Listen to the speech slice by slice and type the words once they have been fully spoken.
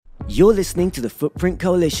You're listening to the Footprint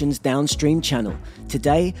Coalition's Downstream channel.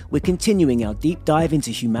 Today, we're continuing our deep dive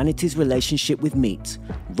into humanity's relationship with meat.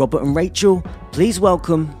 Robert and Rachel, please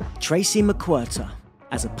welcome Tracye McQuirter.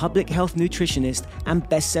 As a public health nutritionist and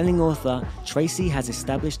best-selling author, Tracye has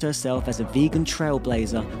established herself as a vegan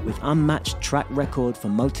trailblazer with unmatched track record for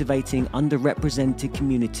motivating underrepresented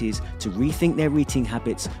communities to rethink their eating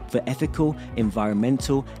habits for ethical,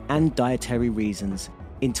 environmental, and dietary reasons.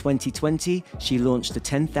 In 2020, she launched the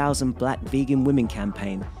 10,000 Black Vegan Women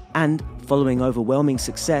campaign and, following overwhelming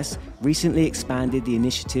success, recently expanded the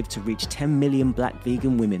initiative to reach 10 million Black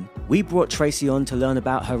vegan women. We brought Tracye on to learn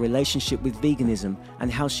about her relationship with veganism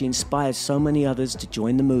and how she inspires so many others to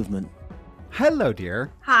join the movement. Hello,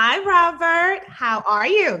 dear. Hi, Robert. How are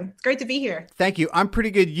you? It's great to be here. Thank you. I'm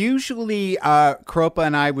pretty good. Usually, Kropa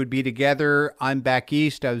and I would be together. I'm back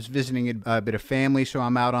east. I was visiting a bit of family, so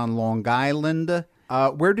I'm out on Long Island.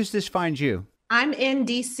 Where does this find you? I'm in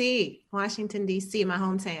D.C., Washington, D.C., my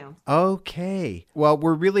hometown. Okay. Well,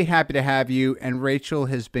 we're really happy to have you. And Rachel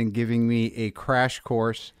has been giving me a crash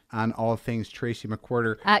course on all things Tracye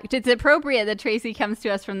McQuirter. It's appropriate that Tracye comes to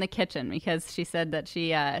us from the kitchen because she said that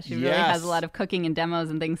she really has a lot of cooking and demos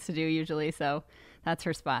and things to do usually. So that's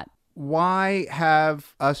her spot. Why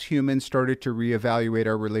have us humans started to reevaluate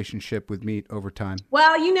our relationship with meat over time?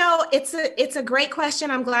 Well, it's a great question.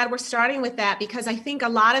 I'm glad we're starting with that because I think a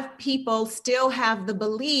lot of people still have the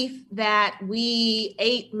belief that we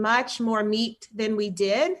ate much more meat than we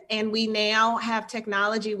did. And we now have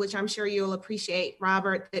technology, which I'm sure you'll appreciate,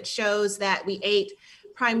 Robert, that shows that we ate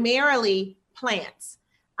primarily plants.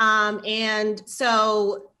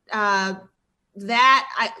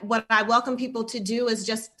 What I welcome people to do is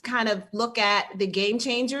just kind of look at the Game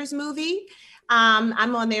Changers movie.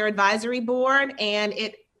 I'm on their advisory board, and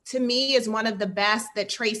it, to me, is one of the best that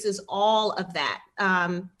traces all of that.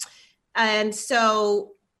 And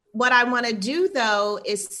so what I want to do, though,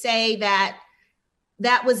 is say that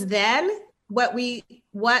was then. What we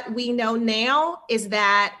know now is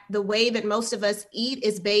that the way that most of us eat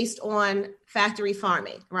is based on factory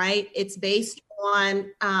farming, right? It's based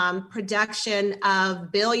on production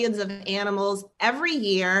of billions of animals every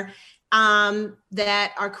year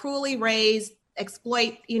that are cruelly raised,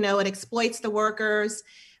 it exploits the workers,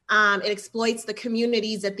 it exploits the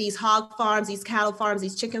communities that these hog farms, these cattle farms,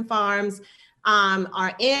 these chicken farms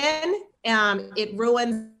are in. It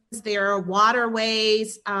ruins their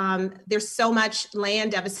waterways. There's so much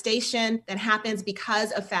land devastation that happens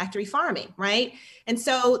because of factory farming, right? And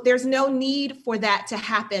so there's no need for that to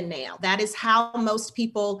happen now. That is how most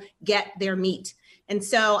people get their meat. And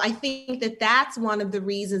so I think that that's one of the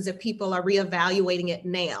reasons that people are reevaluating it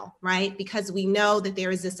now, right? Because we know that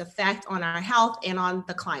there is this effect on our health and on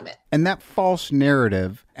the climate. And that false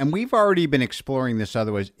narrative, and we've already been exploring this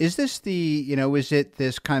otherwise, is this is it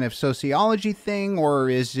this kind of sociology thing, or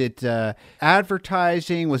is it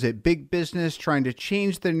advertising? Was it big business trying to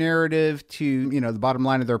change the narrative to, the bottom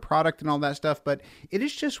line of their product and all that stuff? But it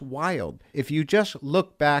is just wild. If you just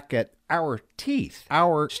look back at our teeth,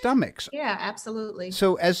 our stomachs. Yeah, absolutely.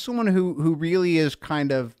 So as someone who really is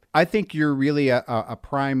kind of, I think you're really a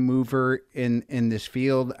prime mover in this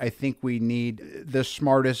field. I think we need the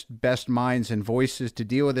smartest, best minds and voices to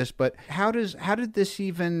deal with this. But how did this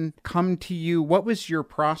even come to you? What was your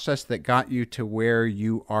process that got you to where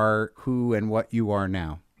you are, who and what you are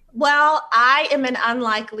now? Well, I am an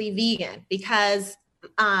unlikely vegan because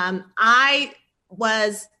I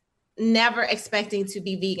was never expecting to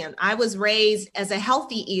be vegan. I was raised as a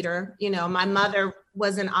healthy eater. My mother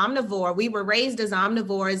was an omnivore. We were raised as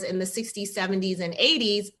omnivores in the 60s, 70s, and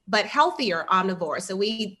 80s, but healthier omnivores. So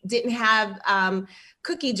we didn't have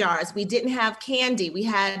cookie jars. We didn't have candy. We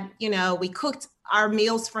had, we cooked our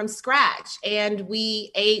meals from scratch and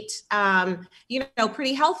we ate,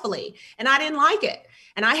 pretty healthfully. And I didn't like it.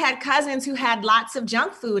 And I had cousins who had lots of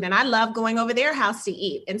junk food and I loved going over their house to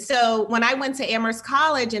eat. And so when I went to Amherst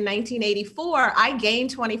College in 1984, I gained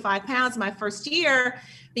 25 pounds my first year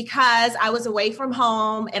because I was away from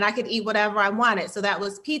home and I could eat whatever I wanted. So that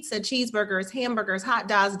was pizza, cheeseburgers, hamburgers, hot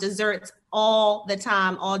dogs, desserts all the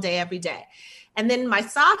time, all day, every day. And then my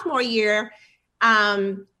sophomore year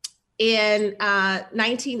in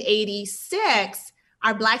 1986,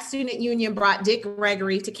 our Black Student Union brought Dick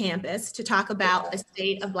Gregory to campus to talk about the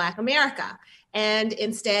state of Black America. And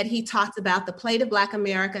instead, he talked about the plate of Black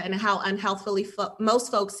America and how unhealthfully most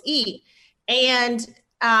folks eat. And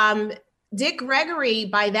Dick Gregory,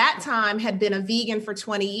 by that time, had been a vegan for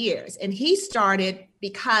 20 years. And he started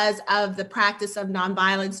because of the practice of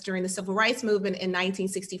nonviolence during the Civil Rights Movement in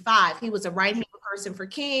 1965. He was a right-hand person for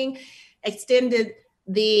King, extended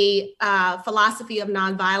the philosophy of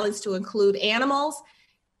nonviolence to include animals.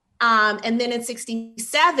 And then in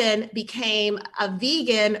 67 became a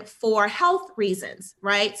vegan for health reasons,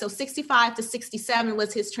 right? So 65 to 67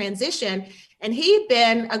 was his transition. And he'd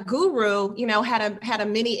been a guru, had a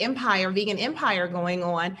mini empire, vegan empire going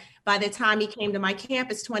on by the time he came to my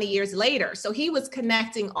campus 20 years later. So he was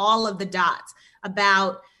connecting all of the dots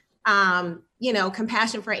about,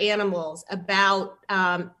 compassion for animals, about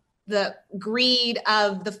the greed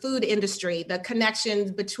of the food industry, the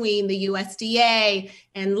connections between the USDA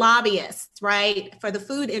and lobbyists, right, for the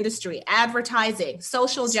food industry, advertising,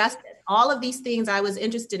 social justice, all of these things I was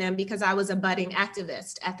interested in because I was a budding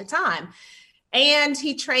activist at the time. And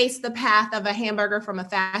he traced the path of a hamburger from a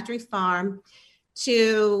factory farm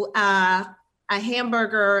to a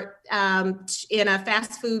hamburger in a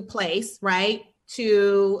fast food place, right,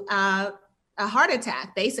 to a heart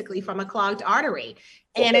attack, basically from a clogged artery.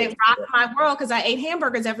 And it rocked my world because I ate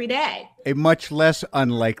hamburgers every day. A much less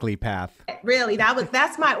unlikely path. Really,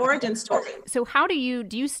 that's my origin story. So how do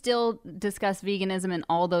you still discuss veganism in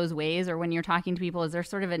all those ways? Or when you're talking to people, is there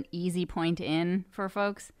sort of an easy point in for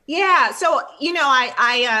folks? Yeah. So,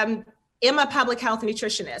 I am a public health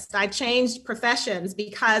nutritionist. I changed professions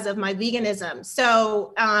because of my veganism.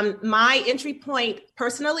 So my entry point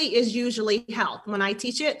personally is usually health when I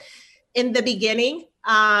teach it in the beginning.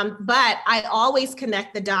 But I always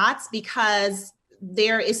connect the dots because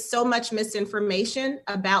there is so much misinformation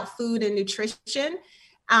about food and nutrition.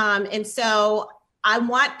 And so I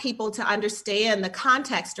want people to understand the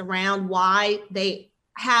context around why they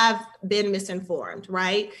have been misinformed,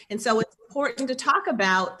 right? And so it's important to talk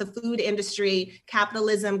about the food industry,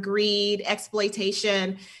 capitalism, greed,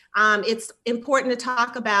 exploitation. It's important to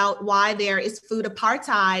talk about why there is food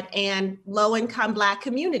apartheid and low-income Black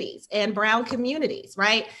communities and brown communities,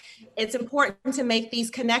 right? It's important to make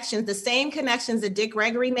these connections, the same connections that Dick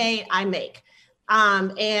Gregory made, I make.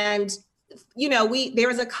 There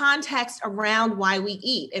is a context around why we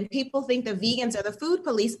eat, and people think the vegans are the food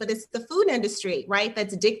police, but it's the food industry, right?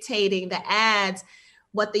 That's dictating the ads,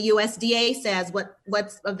 what the USDA says,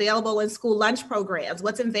 what's available in school lunch programs,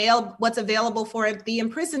 what's available for the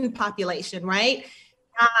imprisoned population, right?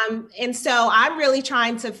 And so I'm really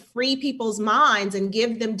trying to free people's minds and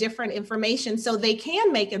give them different information so they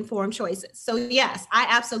can make informed choices. So yes, I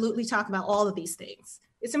absolutely talk about all of these things.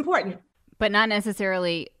 It's important. But not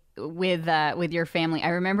necessarily with your family. I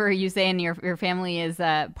remember you saying your family is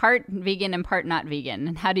part vegan and part not vegan.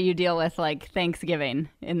 And how do you deal with like Thanksgiving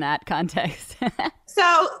in that context?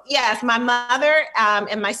 So yes, my mother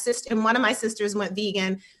and my sister and one of my sisters went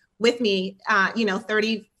vegan with me,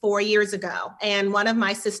 34 years ago. And one of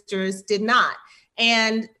my sisters did not.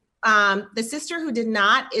 And the sister who did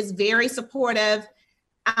not is very supportive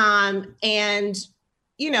and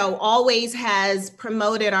always has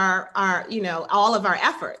promoted our all of our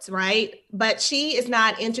efforts, right? But she is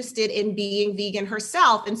not interested in being vegan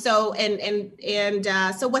herself. And so,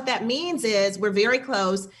 so what that means is we're very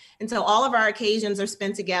close. And so all of our occasions are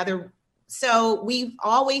spent together. So we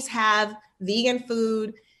always have vegan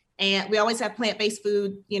food and we always have plant-based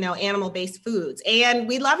food, animal-based foods. And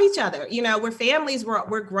we love each other. We're families,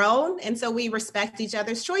 we're grown. And so we respect each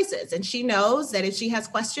other's choices. And she knows that if she has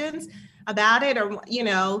questions about it or,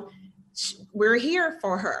 we're here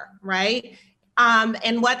for her, right?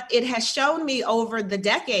 And what it has shown me over the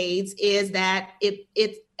decades is that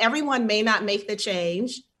everyone may not make the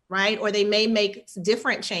change, right? Or they may make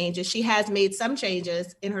different changes. She has made some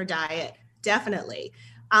changes in her diet, definitely.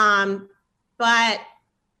 But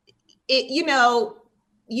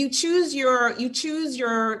you choose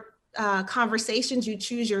your conversations, you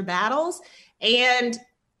choose your battles, and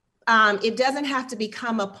it doesn't have to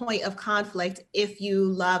become a point of conflict if you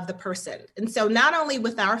love the person. And so not only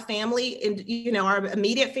with our family and, our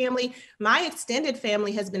immediate family, my extended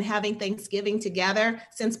family has been having Thanksgiving together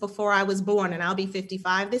since before I was born, and I'll be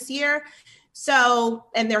 55 this year. So,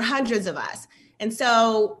 and there are hundreds of us. And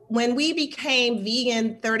so when we became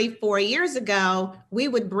vegan 34 years ago, we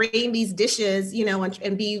would bring these dishes,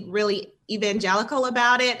 and be really evangelical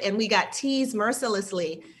about it. And we got teased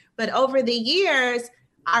mercilessly. But over the years,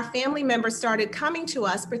 our family members started coming to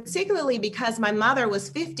us, particularly because my mother was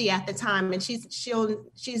 50 at the time, and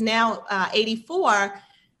she's now 84.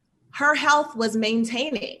 Her health was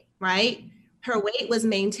maintaining, right? Her weight was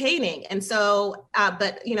maintaining. And so,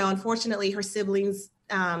 but unfortunately, her siblings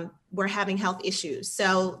were having health issues.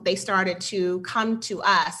 So they started to come to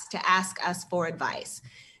us to ask us for advice.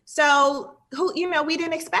 So, we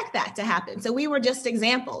didn't expect that to happen. So we were just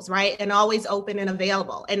examples, right? And always open and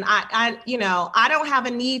available. And I don't have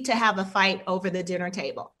a need to have a fight over the dinner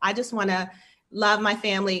table. I just want to love my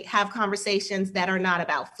family, have conversations that are not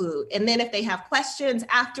about food. And then if they have questions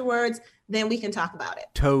afterwards, then we can talk about it.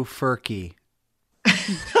 Tofurkey.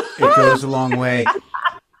 It goes a long way.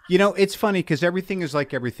 You know, it's funny because everything is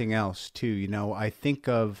like everything else, too. You know, I think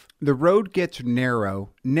of the road gets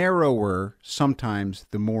narrower sometimes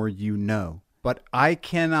the more you know. But I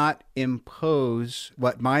cannot impose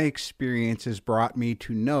what my experience has brought me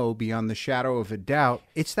to know beyond the shadow of a doubt.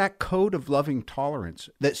 It's that code of loving tolerance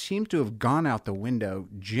that seems to have gone out the window,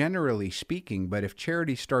 generally speaking. But if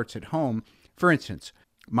charity starts at home, for instance,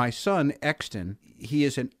 my son, Exton, he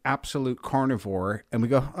is an absolute carnivore, and we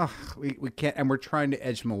go, we can't, and we're trying to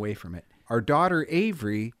edge him away from it. Our daughter,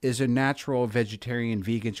 Avery, is a natural vegetarian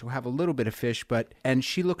vegan. She'll have a little bit of fish, and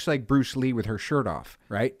she looks like Bruce Lee with her shirt off,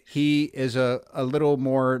 right? He is a little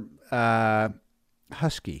more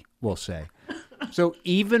husky, we'll say. So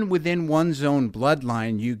even within one's own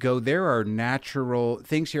bloodline, you go, there are natural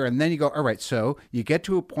things here. And then you go, all right, so you get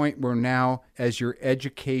to a point where now, as your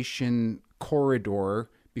education corridor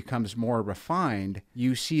becomes more refined,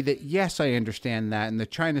 you see that, yes, I understand that. And the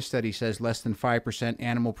China study says less than 5%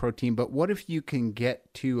 animal protein. But what if you can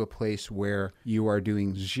get to a place where you are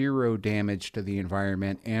doing zero damage to the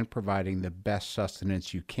environment and providing the best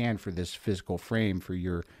sustenance you can for this physical frame for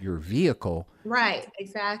your vehicle? Right,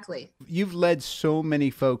 exactly. You've led so many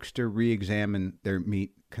folks to re-examine their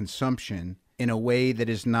meat consumption in a way that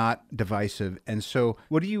is not divisive. And so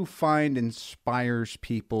what do you find inspires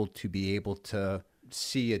people to be able to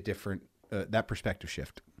see a different, that perspective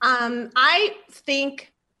shift? I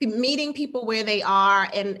think meeting people where they are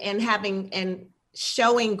and having and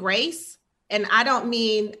showing grace. And I don't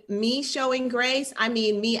mean me showing grace. I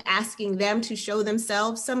mean me asking them to show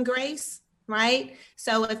themselves some grace, right?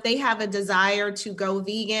 So if they have a desire to go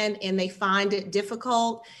vegan and they find it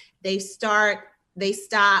difficult, they stop.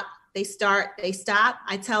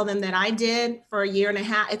 I tell them that I did for a year and a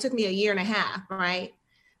half. It took me a year and a half, right?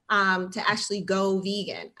 To actually go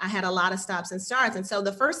vegan. I had a lot of stops and starts. And so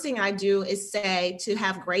the first thing I do is say to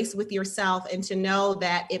have grace with yourself and to know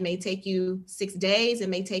that it may take you 6 days, it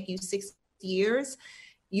may take you 6 years.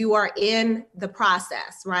 You are in the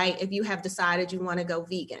process, right? If you have decided you want to go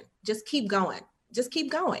vegan, just keep going. Just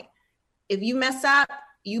keep going. If you mess up,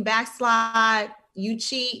 you backslide, you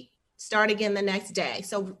cheat, start again the next day.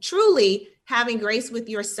 So truly having grace with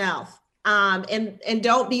yourself. And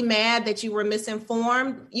don't be mad that you were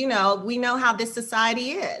misinformed. You know, we know how this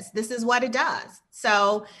society is. This is what it does.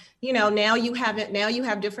 So, you know, now you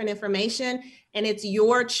have different information, and it's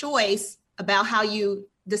your choice about how you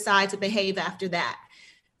decide to behave after that.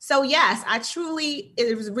 So yes,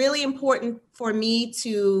 it was really important for me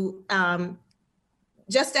to,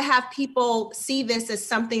 just to have people see this as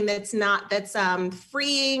something that's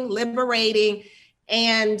freeing, liberating,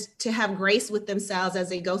 and to have grace with themselves as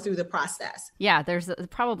they go through the process. Yeah, there's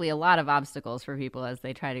probably a lot of obstacles for people as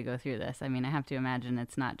they try to go through this. I mean, I have to imagine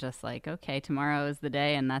it's not just like, okay, tomorrow is the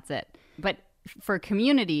day and that's it. But for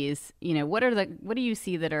communities, you know, what do you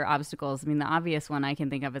see that are obstacles? I mean, the obvious one I can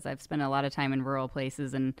think of is I've spent a lot of time in rural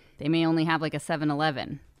places and they may only have like a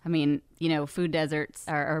 7-Eleven. I mean, you know, food deserts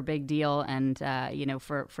are a big deal. And, you know,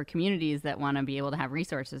 for communities that want to be able to have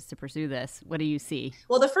resources to pursue this, what do you see?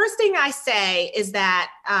 Well, the first thing I say is that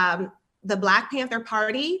the Black Panther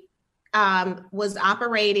Party was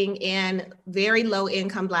operating in very low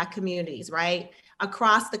income Black communities, right,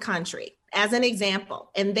 across the country, as an example.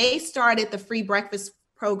 And they started the free breakfast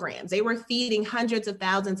programs. They were feeding hundreds of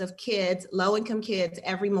thousands of kids, low-income kids,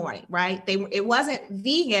 every morning, right? It wasn't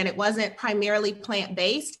vegan, it wasn't primarily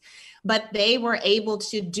plant-based, but they were able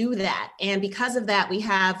to do that. And because of that, we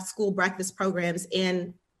have school breakfast programs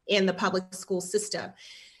in the public school system.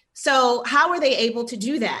 So how were they able to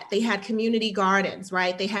do that? They had community gardens,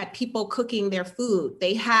 right? They had people cooking their food.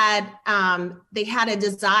 They had a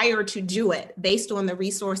desire to do it based on the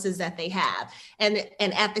resources that they have. And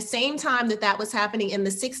at the same time that was happening in the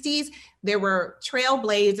 60s, there were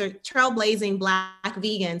trailblazing Black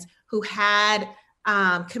vegans who had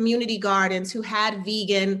community gardens, who had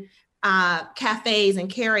vegan cafes and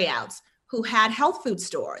carryouts, who had health food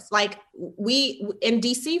stores. Like in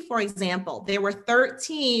DC, for example, there were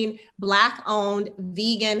 13 Black-owned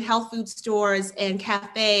vegan health food stores and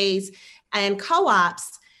cafes and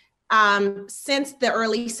co-ops since the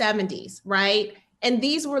early 70s, right? And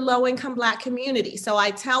these were low-income Black communities. So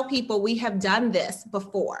I tell people we have done this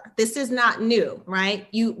before. This is not new, right?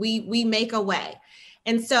 We make a way.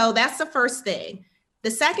 And so that's the first thing.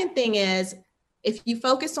 The second thing is, If you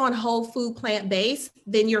focus on whole food plant-based,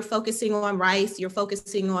 then you're focusing on rice, you're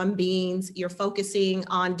focusing on beans, you're focusing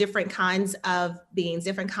on different kinds of beans,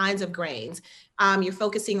 different kinds of grains. You're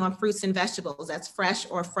focusing on fruits and vegetables that's fresh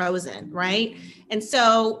or frozen, right? And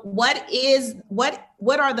so what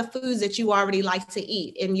are the foods that you already like to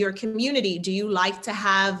eat in your community? Do you like to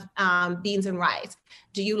have beans and rice?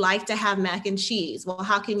 Do you like to have mac and cheese? Well,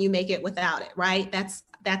 how can you make it without it, right? That's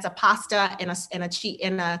a pasta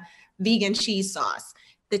and a vegan cheese sauce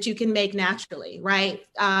that you can make naturally, right?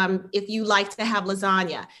 If you like to have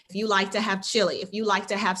lasagna, if you like to have chili, if you like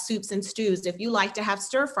to have soups and stews, if you like to have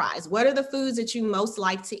stir fries, what are the foods that you most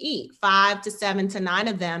like to eat? 5 to 7 to 9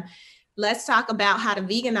 of them. Let's talk about how to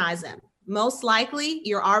veganize them. Most likely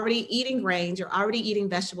you're already eating grains, you're already eating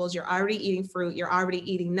vegetables, you're already eating fruit, you're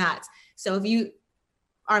already eating nuts. So if you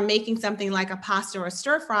are making something like a pasta or a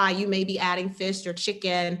stir fry, you may be adding fish or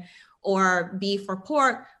chicken or beef or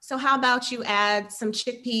pork. So how about you add some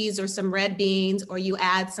chickpeas or some red beans, or you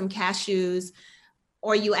add some cashews,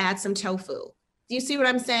 or you add some tofu? Do you see what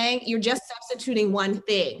I'm saying? You're just substituting one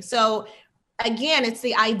thing. So again, it's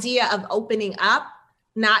the idea of opening up,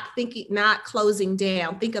 not closing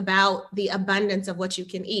down. Think about the abundance of what you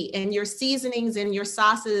can eat, and your seasonings and your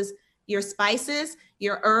sauces, your spices,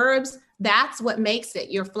 your herbs, that's what makes it.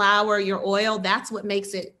 Your flour, your oil, that's what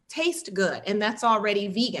makes it taste good. And that's already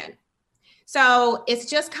vegan. So it's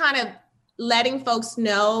just kind of letting folks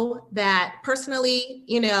know that personally,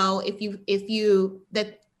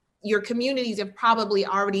 that your communities have probably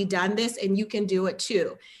already done this and you can do it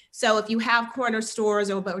too. So if you have corner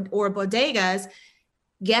stores or bodegas,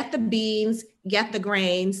 get the beans, get the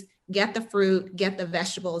grains, get the fruit, get the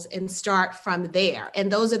vegetables, and start from there. And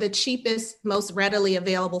those are the cheapest, most readily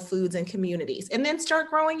available foods in communities. And then start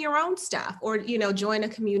growing your own stuff, or, join a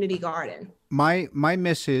community garden. My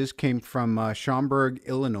missus came from Schaumburg,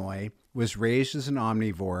 Illinois, was raised as an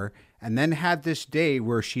omnivore, and then had this day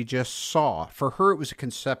where she just saw, for her, it was a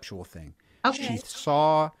conceptual thing. Okay. She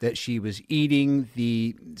saw that she was eating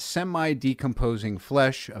the semi-decomposing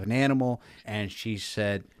flesh of an animal, and she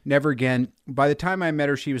said, never again. By the time I met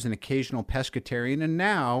her, she was an occasional pescatarian, and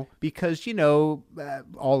now, because,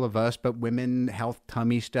 all of us, but women, health,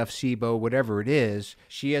 tummy stuff, SIBO, whatever it is,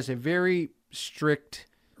 she has a very strict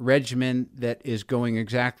regimen that is going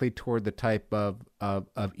exactly toward the type of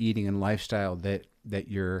eating and lifestyle that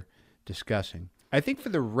you're discussing. I think for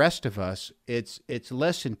the rest of us, it's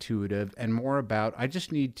less intuitive and more about, I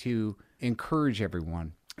just need to encourage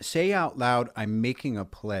everyone. Say out loud, I'm making a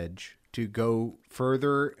pledge to go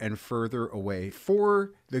further and further away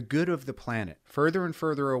for the good of the planet, further and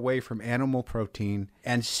further away from animal protein,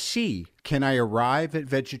 and see, can I arrive at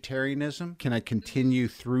vegetarianism? Can I continue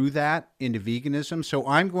through that into veganism? So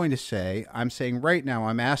I'm saying right now,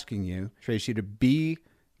 I'm asking you, Tracye, to be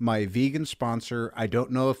my vegan sponsor. I don't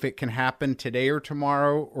know if it can happen today or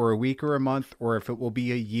tomorrow or a week or a month, or if it will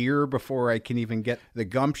be a year before I can even get the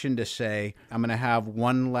gumption to say, I'm going to have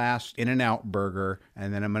one last In-N-Out burger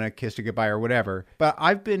and then I'm going to kiss it goodbye or whatever. But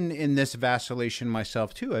I've been in this vacillation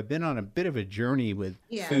myself too. I've been on a bit of a journey with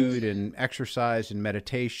food and exercise and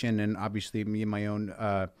meditation, and obviously me and my own,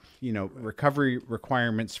 recovery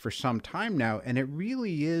requirements for some time now. And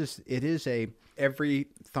it is every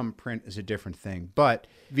thumbprint is a different thing. But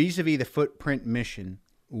vis-a-vis the footprint mission,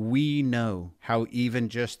 we know how even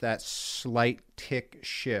just that slight tick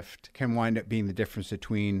shift can wind up being the difference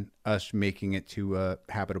between us making it to a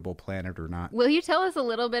habitable planet or not. Will you tell us a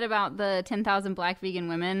little bit about the 10,000 Black Vegan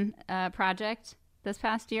Women project this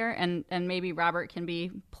past year? And maybe Robert can be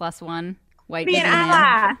 +1 white vegan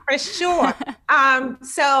man. For sure.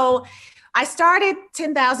 So I started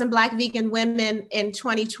 10,000 Black Vegan Women in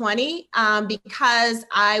 2020 because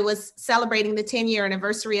I was celebrating the 10-year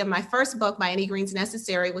anniversary of my first book, By Any Means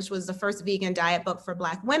Necessary, which was the first vegan diet book for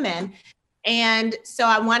Black women. And so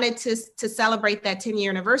I wanted to celebrate that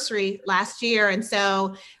 10-year anniversary last year. And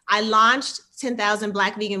so I launched 10,000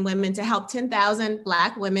 Black Vegan Women to help 10,000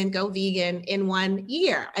 Black women go vegan in 1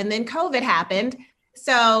 year. And then COVID happened.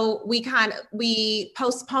 So we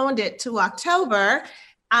postponed it to October.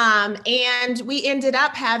 And we ended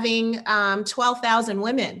up having 12,000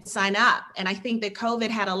 women sign up. And I think that COVID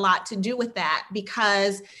had a lot to do with that,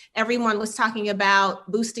 because everyone was talking about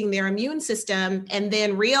boosting their immune system, and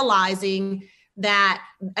then we realized that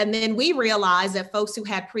folks who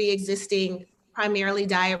had pre-existing, primarily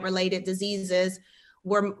diet-related diseases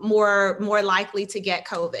were more likely to get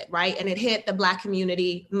COVID, right? And it hit the Black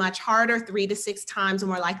community much harder, 3 to 6 times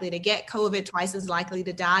more likely to get COVID, twice as likely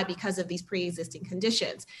to die because of these pre-existing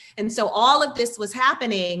conditions. And so all of this was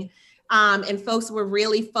happening, and folks were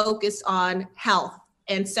really focused on health.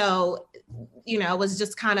 And so, it was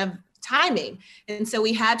just kind of timing. And so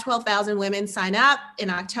we had 12,000 women sign up in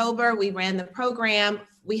October. We ran the program.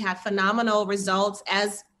 We had phenomenal results,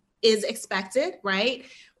 as is expected, right?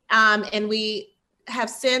 And we have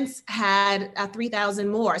since had 3,000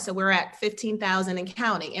 more. So we're at 15,000 and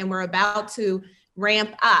counting, and we're about to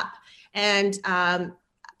ramp up and,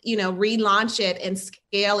 relaunch it and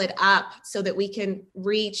scale it up so that we can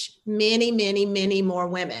reach many, many, many more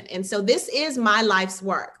women. And so this is my life's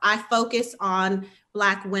work. I focus on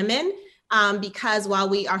Black women because while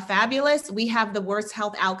we are fabulous, we have the worst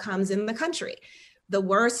health outcomes in the country. The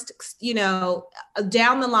worst,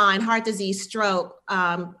 down the line, heart disease, stroke,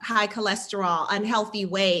 high cholesterol, unhealthy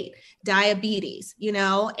weight, diabetes,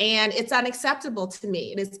 and it's unacceptable to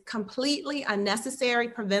me. It is completely unnecessary,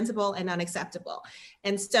 preventable, and unacceptable.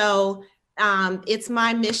 And so it's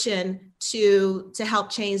my mission to help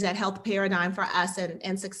change that health paradigm for us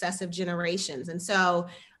and successive generations. And so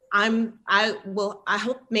I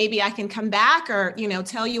hope maybe I can come back or,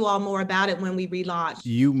 tell you all more about it when we relaunch.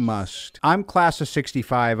 You must. I'm class of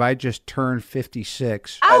 65. I just turned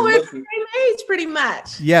 56. Oh, we're the same age pretty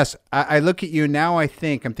much. Yes. I look at you now. I'm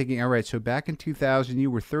thinking, all right, so back in 2000,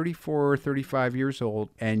 you were 34 or 35 years old,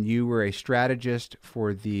 and you were a strategist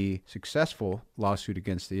for the successful lawsuit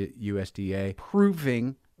against the USDA,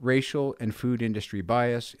 proving racial and food industry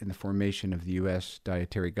bias in the formation of the U.S.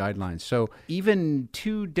 dietary guidelines. So even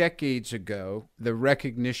 2 decades ago, the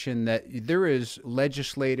recognition that there is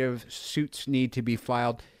legislative suits need to be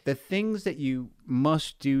filed, the things that you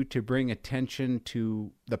must do to bring attention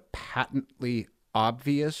to the patently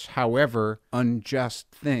obvious, however unjust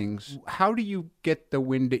things, how do you get the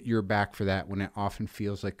wind at your back for that when it often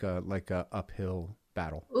feels like a uphill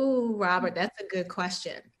battle? Ooh, Robert, that's a good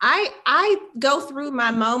question. I go through my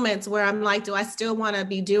moments where I'm like, do I still want to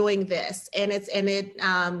be doing this? And it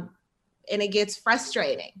gets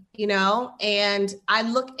frustrating, and I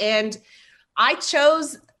look and I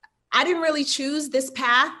didn't really choose this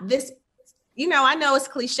path. I know it's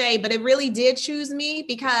cliche, but it really did choose me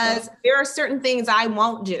because there are certain things I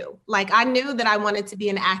won't do. Like I knew that I wanted to be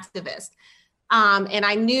an activist. And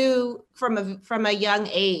I knew from a young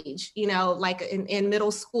age, like in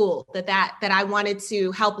middle school, that I wanted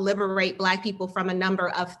to help liberate Black people from a number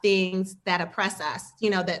of things that oppress us,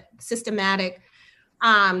 that systemic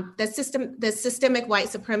white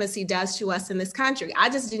supremacy does to us in this country. I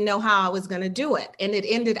just didn't know how I was going to do it. And it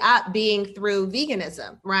ended up being through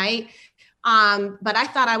veganism, right? But I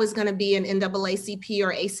thought I was going to be an NAACP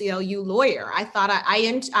or ACLU lawyer. I thought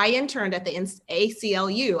I interned at the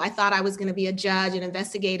ACLU. I thought I was going to be a judge, an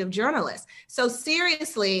investigative journalist. So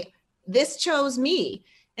seriously, this chose me.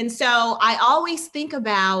 And so I always think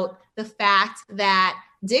about the fact that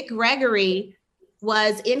Dick Gregory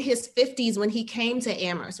was in his 50s when he came to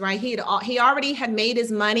Amherst, right? He already had made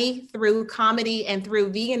his money through comedy and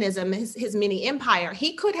through veganism, his mini empire.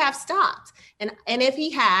 He could have stopped. And if he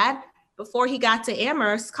had, before he got to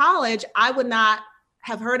Amherst College, I would not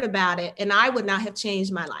have heard about it and I would not have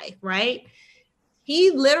changed my life, right?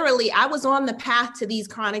 I was on the path to these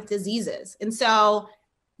chronic diseases. And so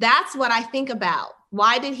that's what I think about.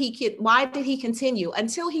 Why did he continue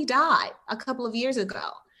until he died a couple of years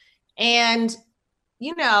ago? And,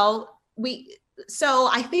 so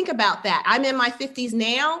I think about that. I'm in my 50s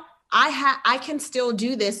now. I can still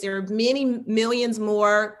do this. There are many millions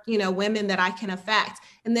more, women that I can affect.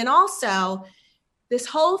 And then also this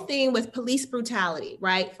whole thing with police brutality,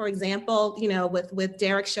 right? For example, with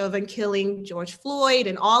Derek Chauvin killing George Floyd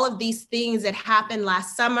and all of these things that happened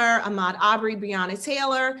last summer, Ahmaud Arbery, Breonna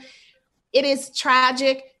Taylor. It is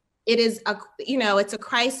tragic. It is it's a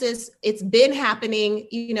crisis. It's been happening,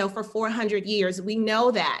 for 400 years. We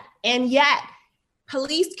know that. And yet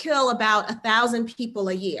police kill about 1,000 people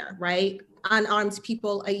a year, right? Unarmed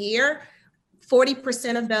people a year.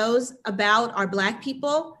 40% of those are Black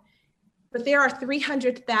people. But there are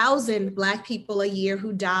 300,000 Black people a year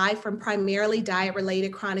who die from primarily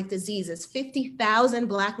diet-related chronic diseases. 50,000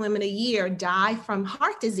 Black women a year die from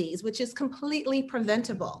heart disease, which is completely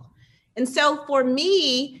preventable. And so for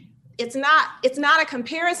me, it's not a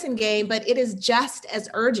comparison game, but it is just as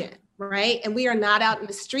urgent, right? And we are not out in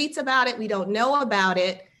the streets about it. We don't know about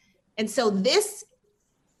it. And so this,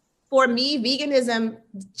 for me, veganism,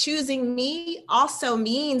 choosing me also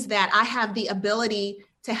means that I have the ability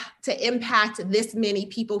to impact this many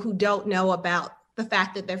people who don't know about the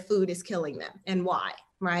fact that their food is killing them and why,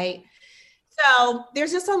 right? So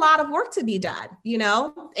there's just a lot of work to be done,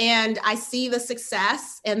 and I see the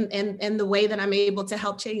success and the way that I'm able to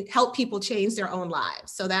help people change their own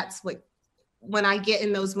lives. So that's when I get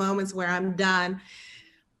in those moments where I'm done,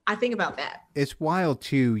 I think about that. It's wild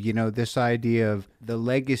too, this idea of the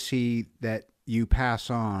legacy that you pass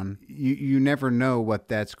on, you never know what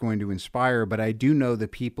that's going to inspire. But I do know the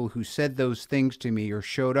people who said those things to me or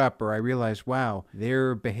showed up, or I realized, wow,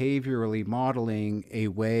 they're behaviorally modeling a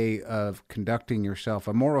way of conducting yourself,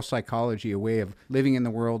 a moral psychology, a way of living in the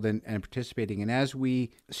world and participating. And as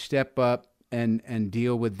we step up and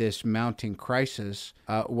deal with this mounting crisis,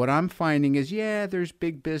 what I'm finding is, yeah, there's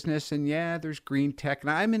big business and yeah, there's green tech,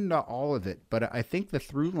 and I'm into all of it. But I think the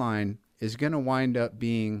through line is going to wind up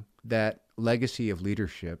being that legacy of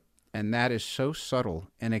leadership. And that is so subtle,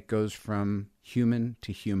 and it goes from human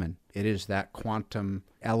to human. It is that quantum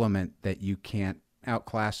element that you can't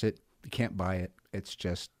outclass it. You can't buy it. It's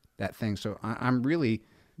just that thing. So I'm really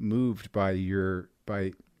moved by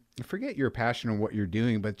forget your passion and what you're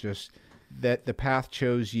doing, but just that the path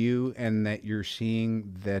chose you, and that you're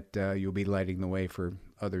seeing that you'll be lighting the way for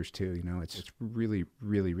others too. You know, it's really,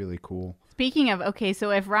 really, really cool. Speaking of, okay, so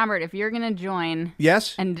if you're going to join,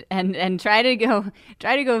 yes, and try to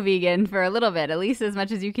go vegan for a little bit, at least as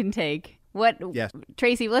much as you can take. Yes.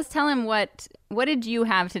 Tracye, let's tell him what did you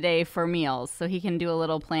have today for meals, so he can do a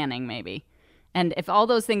little planning maybe. And if all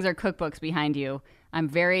those things are cookbooks behind you, I'm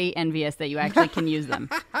very envious that you actually can use them.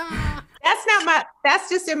 That's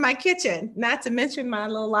just in my kitchen, not to mention my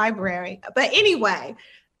little library. But anyway,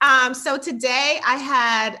 so today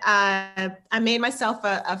I made myself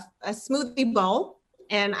a smoothie bowl,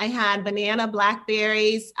 and I had banana,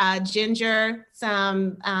 blackberries, ginger,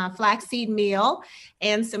 some flaxseed meal,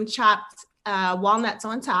 and some chopped walnuts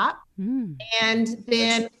on top. And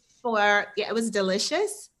then it was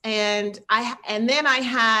delicious. And then I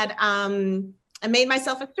had, I made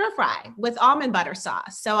myself a stir fry with almond butter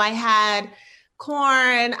sauce. So I had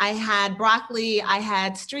corn, I had broccoli, I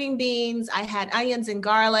had string beans, I had onions and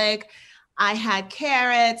garlic, I had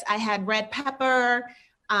carrots, I had red pepper.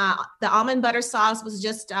 The almond butter sauce was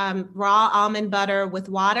just raw almond butter with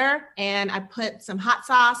water. And I put some hot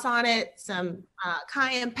sauce on it, some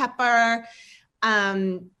cayenne pepper,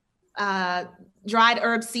 dried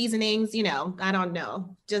herb seasonings, I don't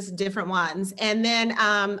know, just different ones. And then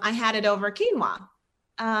I had it over quinoa.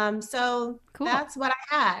 So cool. That's what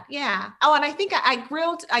I had. Yeah. Oh, and I think I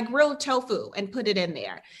grilled tofu and put it in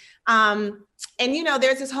there. And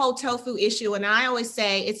there's this whole tofu issue. And I always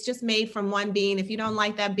say it's just made from one bean. If you don't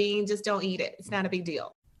like that bean, just don't eat it. It's not a big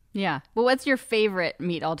deal. Yeah. Well, what's your favorite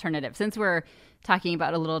meat alternative? Since we're talking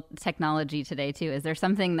about a little technology today too, is there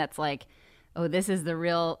something that's like, oh, this is the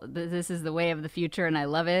way of the future and I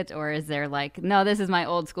love it? Or is there like, no, this is my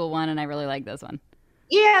old school one and I really like this one?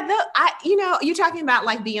 Yeah, you're talking about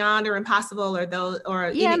like Beyond or Impossible or those,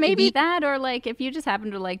 or yeah, maybe that, or like if you just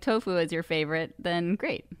happen to like tofu as your favorite, then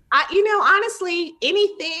great. Honestly,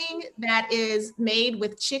 anything that is made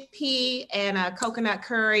with chickpea and a coconut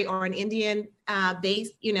curry or an Indian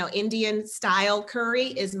based, Indian style curry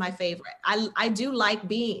is my favorite. I do like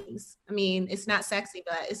beans. I mean, it's not sexy,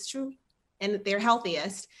 but it's true, and they're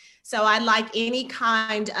healthiest. So I like any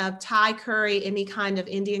kind of Thai curry, any kind of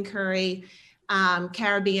Indian curry.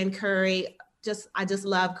 Caribbean curry. I just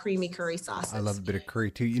love creamy curry sauces. I love a bit of curry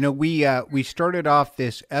too. We started off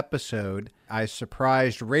this episode. I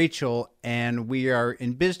surprised Rachel, and we are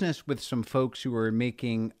in business with some folks who are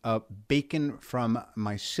making bacon from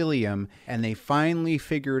mycelium, and they finally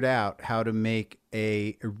figured out how to make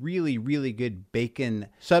a really, really good bacon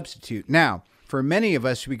substitute. Now, for many of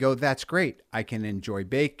us, we go, that's great. I can enjoy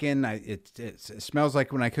bacon. It smells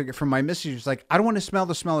like when I cook it. From my missus, it's like, I don't want to smell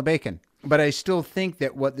the smell of bacon. But I still think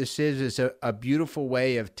that what this is a beautiful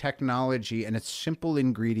way of technology, and it's simple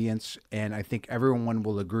ingredients, and I think everyone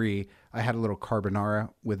will agree. I had a little carbonara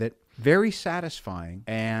with it. Very satisfying,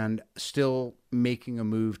 and still making a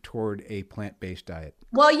move toward a plant-based diet.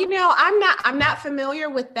 Well, I'm not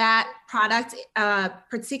familiar with that product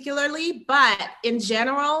particularly, but in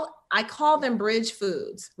general, I call them bridge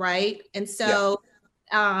foods, right? And so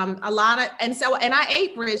and I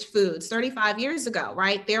ate bridge foods 35 years ago,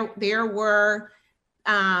 right? There were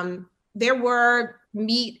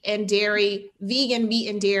meat and dairy, vegan meat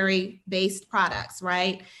and dairy based products,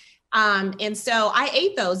 right? And so I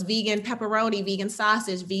ate those: vegan pepperoni, vegan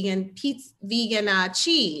sausage, vegan pizza, vegan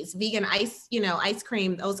cheese, vegan ice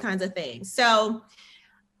cream, those kinds of things. So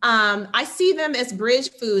I see them as bridge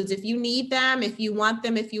foods. If you need them, if you want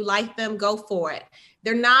them, if you like them, go for it.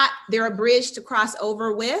 They're a bridge to cross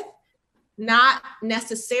over with, not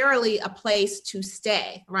necessarily a place to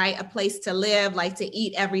stay, right? A place to live, like to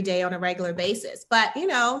eat every day on a regular basis. But,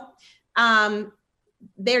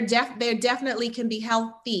 there definitely can be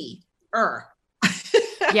healthier.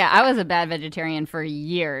 Yeah, I was a bad vegetarian for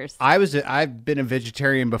years. I've been a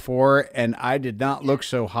vegetarian before, and I did not look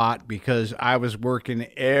so hot because I was working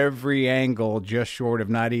every angle just short of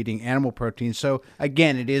not eating animal protein. So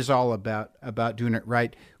again, it is all about doing it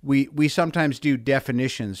right. We sometimes do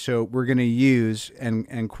definitions, so we're going to use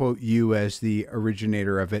and quote you as the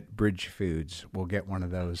originator of it, Bridge Foods. We'll get one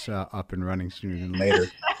of those up and running sooner than later.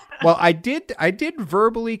 Well, I did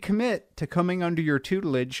verbally commit to coming under your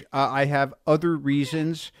tutelage. I have other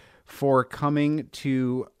reasons for coming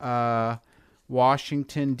to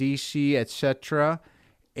Washington, D.C., etc.,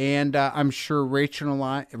 and I'm sure Rachel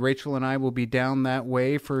and I will be down that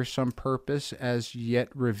way for some purpose as yet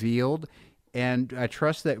revealed. And I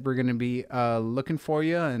trust that we're going to be looking for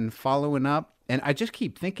you and following up. And I just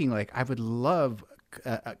keep thinking, like, I would love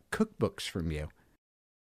cookbooks from you.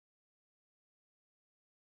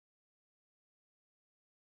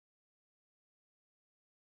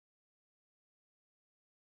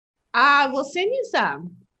 I will send you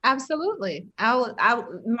some. Absolutely.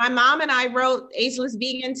 My mom and I wrote Ageless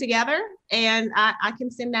Vegan together, and I can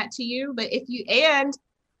send that to you. But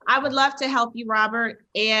I would love to help you, Robert.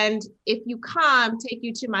 And if you come, take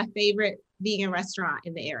you to my favorite vegan restaurant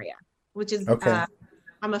in the area, which is, okay.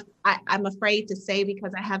 I'm afraid to say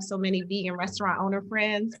because I have so many vegan restaurant owner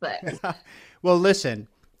friends, but. Well, listen.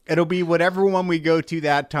 It'll be whatever one we go to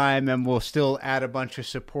that time, and we'll still add a bunch of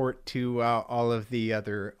support to all of the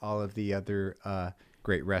other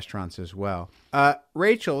great restaurants as well.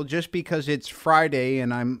 Rachel, just because it's Friday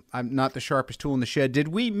and I'm not the sharpest tool in the shed, did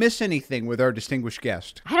we miss anything with our distinguished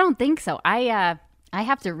guest? I don't think so. I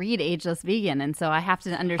have to read Ageless Vegan, and so I have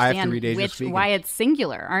to understand why it's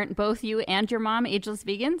singular. Aren't both you and your mom ageless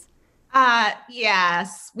vegans?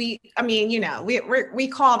 Yes, we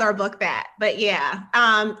called our book that, but yeah,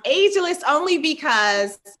 ageless only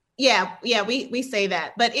because, we say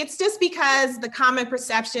that, but it's just because the common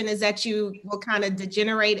perception is that you will kind of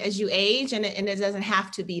degenerate as you age, and it doesn't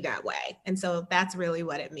have to be that way. And so that's really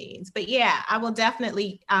what it means. But yeah, I will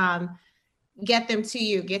definitely, get them to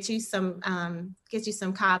you, get you some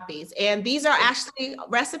copies. And these are actually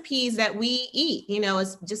recipes that we eat,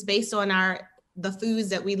 it's just based on the foods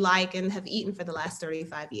that we like and have eaten for the last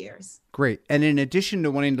 35 years. Great. And in addition to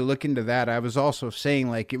wanting to look into that, I was also saying,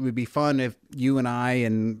 like, it would be fun if you and I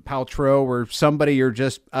and Paltrow or somebody, or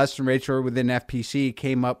just us and Rachel within FPC,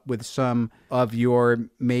 came up with some of your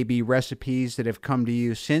maybe recipes that have come to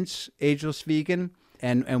you since Ageless Vegan.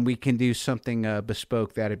 And we can do something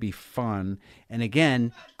bespoke. That'd be fun. And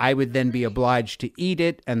again, I would then be obliged to eat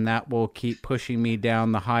it, and that will keep pushing me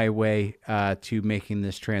down the highway to making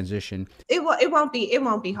this transition. It won't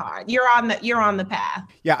be hard. You're on the path.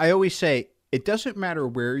 Yeah, I always say it doesn't matter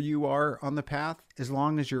where you are on the path as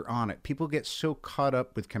long as you're on it. People get so caught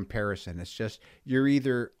up with comparison. It's just you're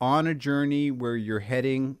either on a journey where you're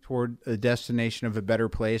heading toward a destination of a better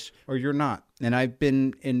place, or you're not. And I've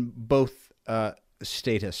been in both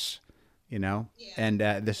status, and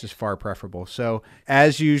this is far preferable. So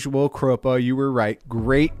as usual, Kropa, you were right.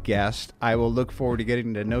 Great guest. I will look forward to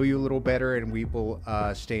getting to know you a little better, and we will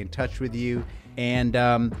stay in touch with you. And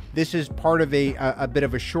this is part of a bit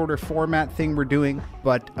of a shorter format thing we're doing,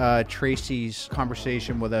 but Tracye's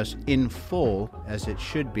conversation with us in full, as it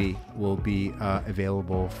should be, will be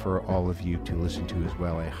available for all of you to listen to as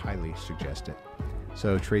well. I highly suggest it.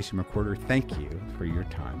 So Tracye McQuirter, thank you for your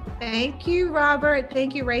time. Thank you, Robert.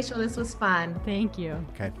 Thank you, Rachel. This was fun. Thank you.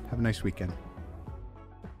 Okay. Have a nice weekend.